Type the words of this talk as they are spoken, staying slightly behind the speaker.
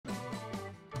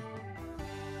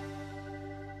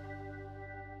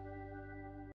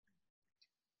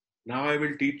Now I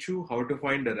will teach you how to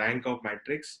find the rank of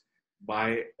matrix by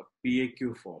a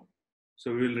PAQ form.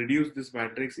 So we will reduce this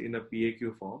matrix in a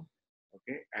PAQ form,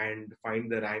 okay, and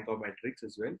find the rank of matrix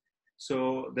as well.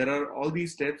 So there are all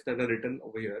these steps that are written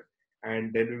over here,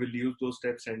 and then we will use those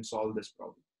steps and solve this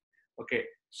problem. Okay,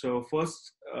 so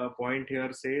first point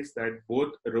here says that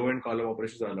both row and column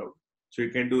operations are allowed. So you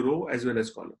can do row as well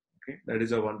as column. Okay, that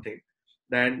is a one thing.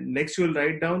 Then next you will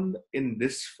write down in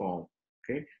this form,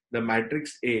 okay, the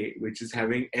matrix A, which is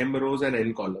having m rows and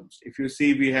n columns. If you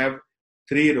see, we have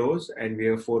 3 rows and we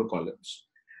have 4 columns.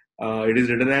 It is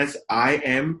written as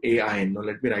IM AIN. Now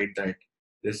let me write that.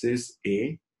 This is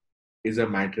A is a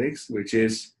matrix which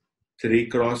is 3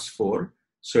 cross 4.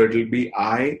 So it will be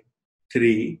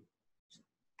I3,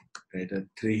 right,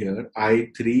 3 here,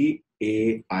 I3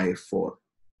 AI4.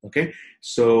 Okay,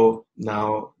 so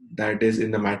now that is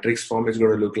in the matrix form, it's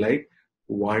going to look like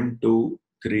 1 2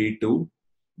 3 2.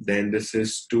 Then this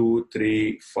is 2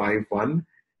 3 5 1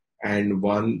 and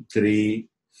 1 3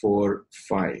 4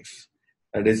 5.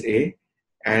 That is A.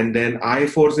 And then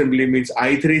I4 simply means,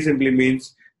 I3 simply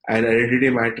means an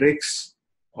identity matrix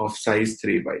of size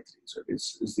 3 by 3. So it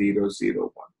is 0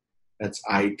 0 1. That's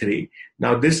I3.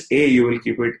 Now this A, you will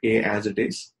keep it A as it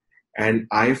is. And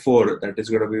I4, that is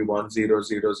going to be 1 0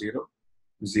 0 0,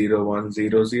 0 1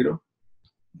 0 0,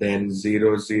 then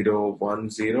 0 0 1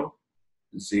 0,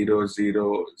 0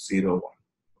 0 0 1.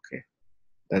 Okay,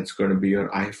 that's going to be your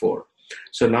I4.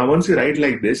 So now once you write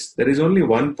like this, there is only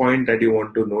one point that you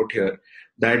want to note here,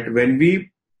 that when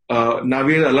we, now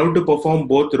we are allowed to perform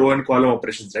both row and column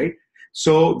operations, right?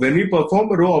 So when we perform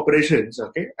row operations,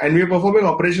 okay, and we are performing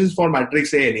operations for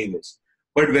matrix A anyways,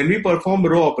 but when we perform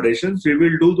row operations, we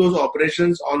will do those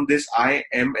operations on this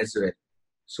IM as well.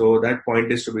 So that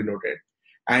point is to be noted.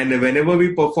 And whenever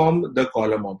we perform the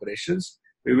column operations,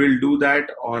 we will do that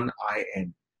on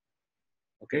IN.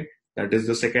 Okay, that is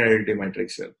the second identity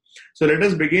matrix here. So let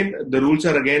us begin. The rules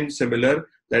are again similar,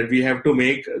 that we have to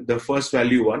make the first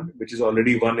value 1, which is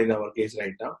already 1 in our case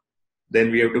right now.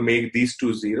 Then we have to make these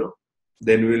two 0.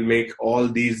 Then we'll make all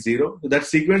these 0. So that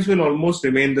sequence will almost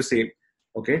remain the same.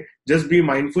 Okay, just be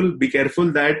mindful, be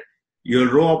careful that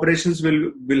your row operations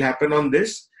will happen on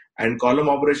this and column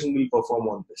operation will perform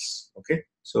on this. Okay,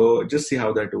 so just see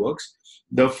how that works.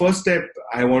 The first step,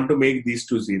 I want to make these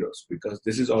two zeros because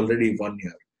this is already 1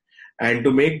 here. And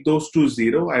to make those two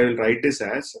 0, I will write this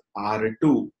as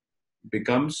R2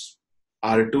 becomes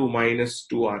R2 minus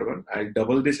 2R1. I'll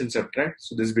double this and subtract,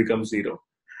 so this becomes 0.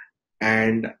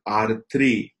 And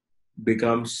R3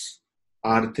 becomes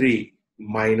R3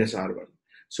 minus R1.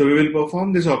 So we will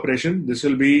perform this operation. This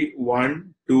will be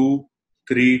 1, 2,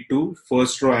 3, 2,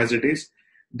 first row as it is.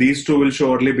 These two will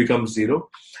surely become 0.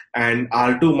 And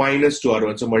R2 minus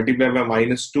 2R1. So multiply by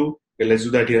minus 2. Okay, let's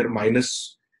do that here.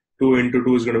 Minus 2 into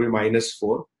 2 is going to be minus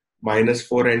 4. Minus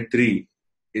 4 and 3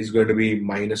 is going to be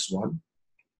minus 1.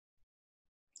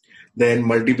 Then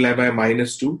multiply by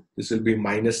minus 2. This will be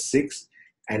minus 6.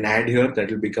 And add here,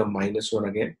 that will become minus 1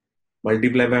 again.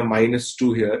 Multiply by minus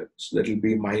 2 here, so that will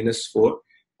be minus 4.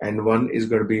 And 1 is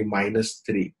going to be minus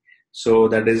 3. So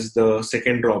that is the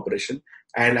second row operation.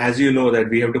 And as you know that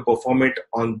we have to perform it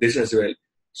on this as well.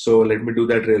 So let me do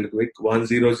that real quick. 1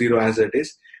 0 0 as it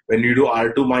is. When you do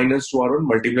R2 minus 2R1,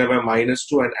 multiply by minus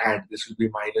 2 and add. This will be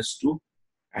minus 2.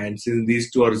 And since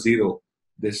these two are 0,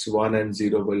 this 1 and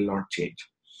 0 will not change.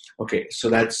 Okay, so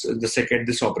that's the second,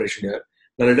 this operation here.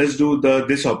 Now let us do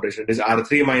this operation. It is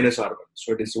R3 minus R1.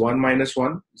 So it is 1 minus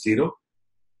 1, 0.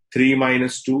 3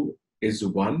 minus 2 is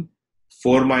 1.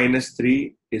 4 minus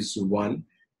 3 is 1.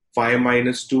 5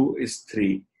 minus 2 is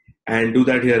 3. And do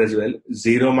that here as well.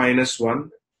 0 minus 1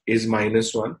 is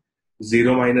minus 1.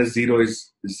 0 minus 0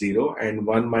 is 0. And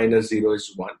 1 minus 0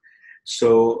 is 1.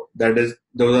 So those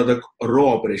are the row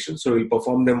operations. So we'll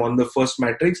perform them on the first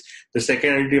matrix. The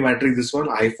second entity matrix, this one,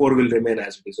 I4 will remain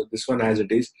as it is. So this one as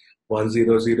it is, 1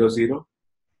 0 0 0,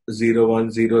 0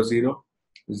 1 0 0,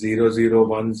 0 0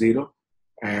 1 0,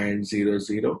 and 0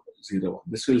 0 0 1.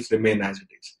 This will remain as it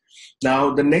is.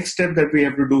 Now the next step that we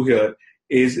have to do here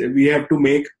is we have to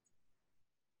make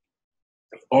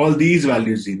all these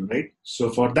values 0, right? So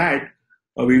for that,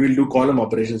 we will do column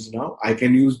operations now. I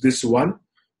can use this one.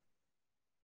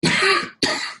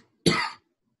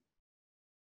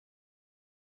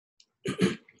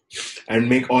 And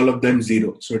make all of them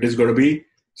 0. So it is going to be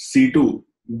C2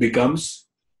 becomes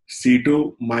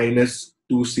C2 minus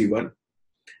 2C1.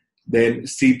 Then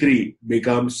C3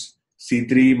 becomes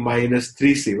C3 minus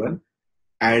 3C1.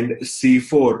 And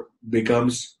C4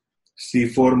 becomes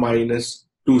C4 minus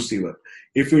 2C1.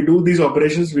 If we do these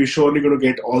operations, we're surely going to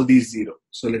get all these 0.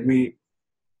 So let me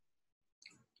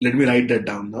write that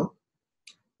down now.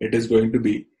 it is going to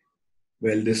be,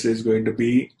 well, this is going to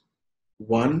be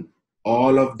 1.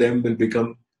 All of them will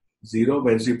become 0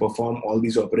 once we perform all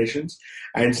these operations.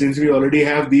 And since we already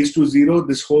have these two 0,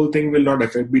 this whole thing will not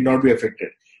be affected.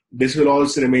 This will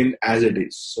also remain as it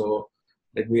is. So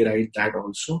let me write that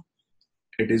also.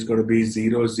 It is going to be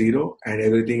 0, 0, and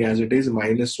everything as it is,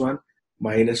 minus 1,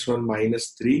 minus 1, minus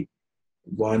 3,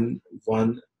 1,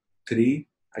 1, 3.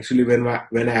 Actually, when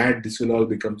I add, this will all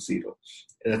become 0.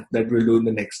 That we'll do in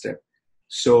the next step.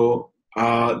 So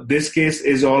this case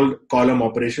is all column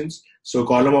operations. So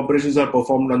column operations are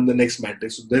performed on the next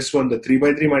matrix. So this one, the 3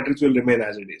 by 3 matrix, will remain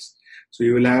as it is. So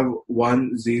you will have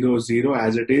 1, 0, 0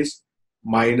 as it is,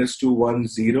 minus 2, 1,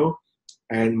 0,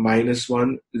 and minus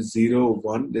 1, 0,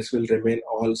 1. This will remain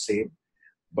all same.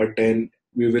 But then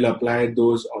we will apply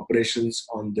those operations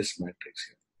on this matrix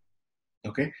here.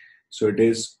 Okay. So it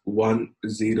is 1,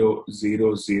 0,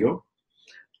 0, 0.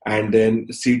 And then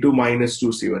C2 minus 2,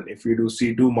 C1. If we do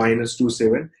C2 minus 2,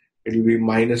 7, it will be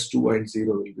minus 2 and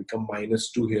 0 will become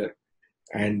minus 2 here.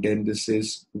 And then this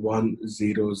is 1,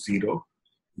 0, 0.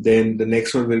 Then the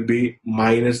next one will be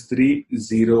minus 3,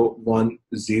 0, 1,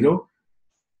 0.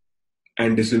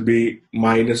 And this will be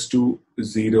minus 2,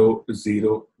 0,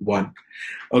 0, 1.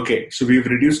 Okay, so we've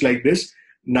reduced like this.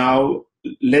 Now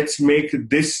let's make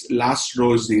this last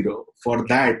row 0. For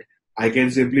that, I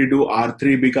can simply do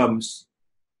R3 becomes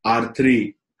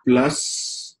R3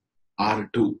 plus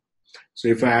R2. So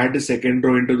if I add the second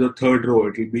row into the third row,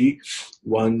 it will be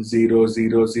 1, 0,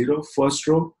 0, 0, first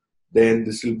row. Then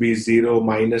this will be 0,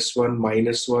 minus 1,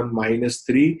 minus 1, minus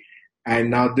 3. And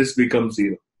now this becomes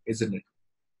 0, isn't it?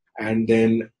 And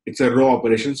then it's a row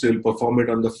operation, so you'll perform it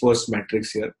on the first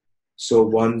matrix here. So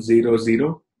 1, 0,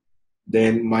 0,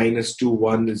 then minus 2,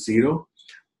 1, 0.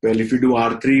 Well, if you do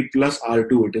R3 plus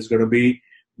R2, it is going to be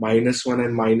minus 1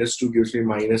 and minus 2 gives me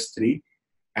minus 3.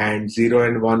 And 0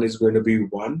 and 1 is going to be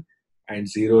 1. And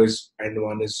 0 and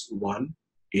 1 is 1,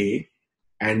 A.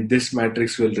 And this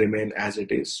matrix will remain as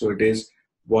it is. So it is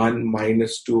 1,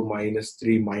 minus 2, minus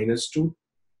 3, minus 2.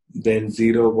 Then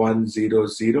 0, 1, 0,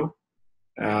 0.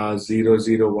 0,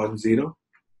 0, 1, 0,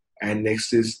 and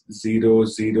next is 0,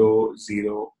 0,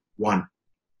 0, 1.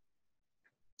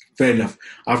 Fair enough.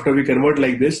 After we convert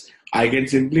like this, I can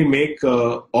simply make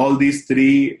all these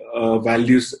three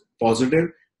values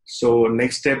positive. So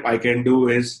next step I can do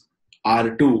is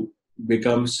R2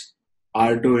 becomes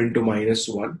R2 into minus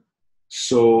 1.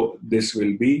 So this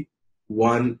will be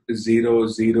 1, 0,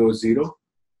 0, 0.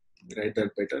 Write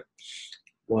that better.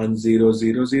 1, 0,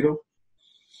 0, 0.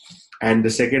 And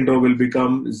the second row will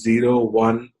become 0,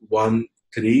 1, 1,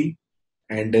 3.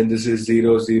 And then this is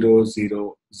 0, 0,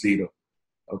 0, 0.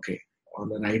 Okay. On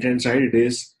the right hand side, it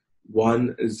is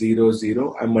 1, 0,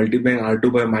 0. I'm multiplying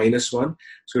R2 by minus 1.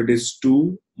 So it is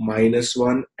 2, minus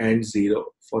 1, and 0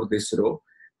 for this row.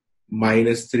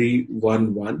 Minus 3,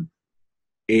 1, 1,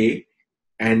 A.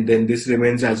 And then this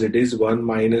remains as it is 1,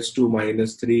 minus 2,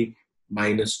 minus 3,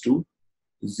 minus 2.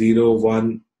 0,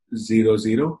 1, 0,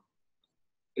 0.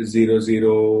 0,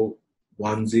 0,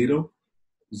 1, 0,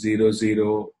 0,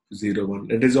 0, 0,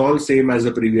 1. It is all same as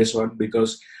the previous one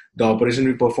because the operation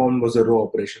we performed was a row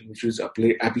operation, which is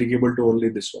applicable to only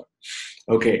this one.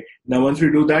 Okay. Now, once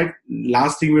we do that,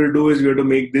 last thing we'll do is we have to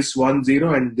make this 1,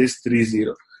 0 and this 3,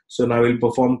 0. So now we'll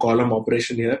perform column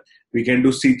operation here. We can do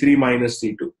C3 minus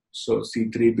C2. So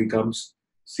C3 becomes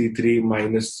C3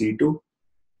 minus C2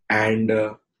 and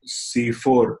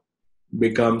C4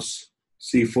 becomes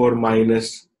C4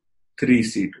 minus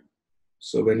 3C2.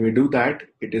 So when we do that,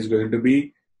 it is going to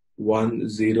be 1,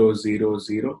 0, 0,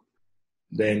 0,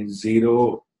 then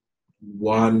 0,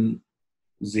 1,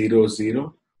 0,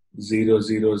 0, 0,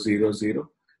 0, 0, 0.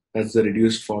 That's the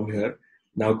reduced form here.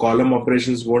 Now column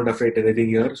operations won't affect anything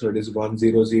here. So it is 1,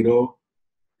 0, 0,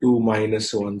 2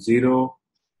 minus 1, 0,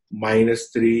 minus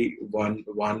 3, 1,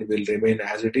 1 will remain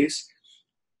as it is,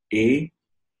 A.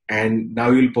 And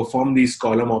now you'll perform these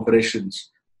column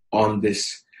operations on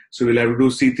this. So we'll have to do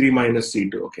C3 minus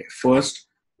C2. Okay, first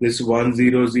this 1,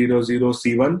 0, 0, 0,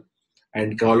 C1,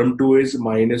 and column 2 is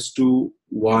minus 2,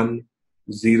 1,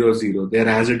 0, 0. There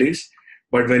as it is.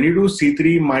 But when you do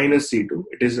C3 minus C2,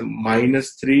 it is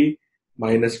minus 3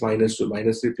 minus minus 2.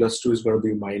 Minus 3 plus 2 is going to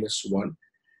be minus 1.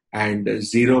 And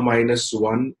 0 minus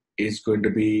 1 is going to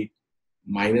be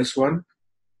minus 1.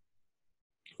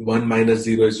 1 minus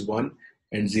 0 is 1.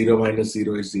 And 0 minus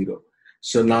 0 is 0.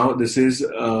 So now this is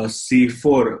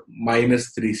C4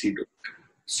 minus 3C2.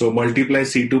 So multiply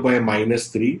C2 by minus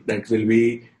 3. That will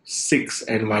be 6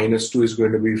 and minus 2 is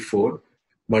going to be 4.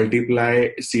 Multiply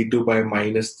C2 by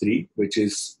minus 3, which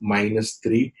is minus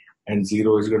 3 and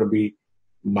 0 is going to be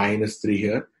minus 3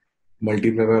 here.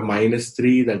 multiply by minus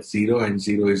 3, that's 0, and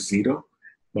 0 is 0.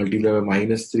 Multiply by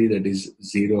minus 3, that is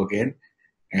 0 again,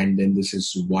 and then this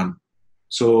is 1.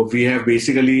 So we have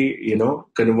basically,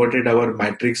 converted our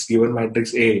matrix, given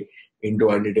matrix A,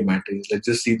 into identity matrix. Let's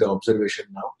just see the observation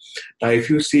now. Now, if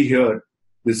you see here,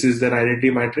 this is the identity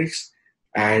matrix,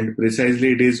 and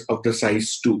precisely it is of the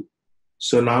size 2.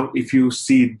 So now if you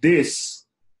see this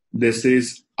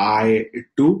is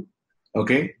I2,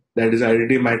 okay? That is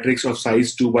identity matrix of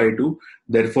size 2 by 2.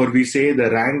 Therefore, we say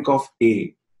the rank of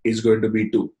A is going to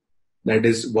be 2. That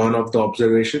is one of the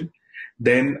observation.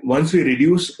 Then once we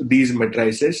reduce these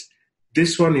matrices,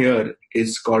 this one here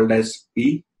is called as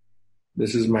P.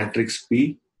 This is matrix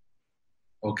P,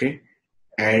 okay?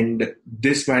 And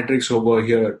this matrix over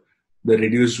here, the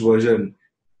reduced version,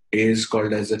 is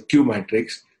called as a Q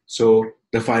matrix. So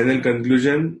the final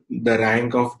conclusion, the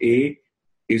rank of A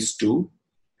is 2,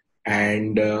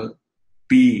 and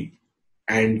P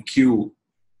and Q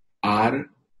are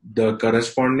the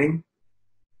corresponding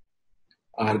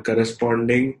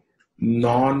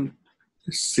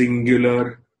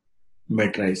non-singular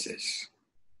matrices.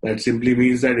 That simply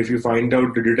means that if you find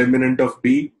out the determinant of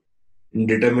P and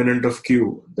determinant of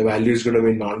Q, the value is going to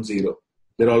be non-zero.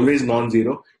 They're always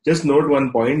non-zero. Just note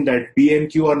one point, that P and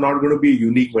Q are not going to be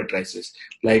unique matrices.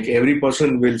 Like, every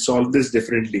person will solve this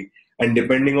differently. And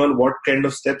depending on what kind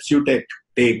of steps you take,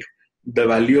 the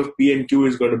value of P and Q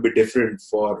is going to be different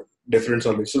for different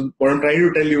solving. So what I'm trying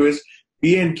to tell you is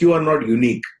P and Q are not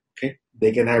unique. Okay,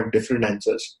 they can have different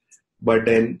answers, but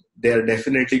then they are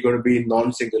definitely going to be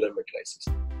non-singular matrices.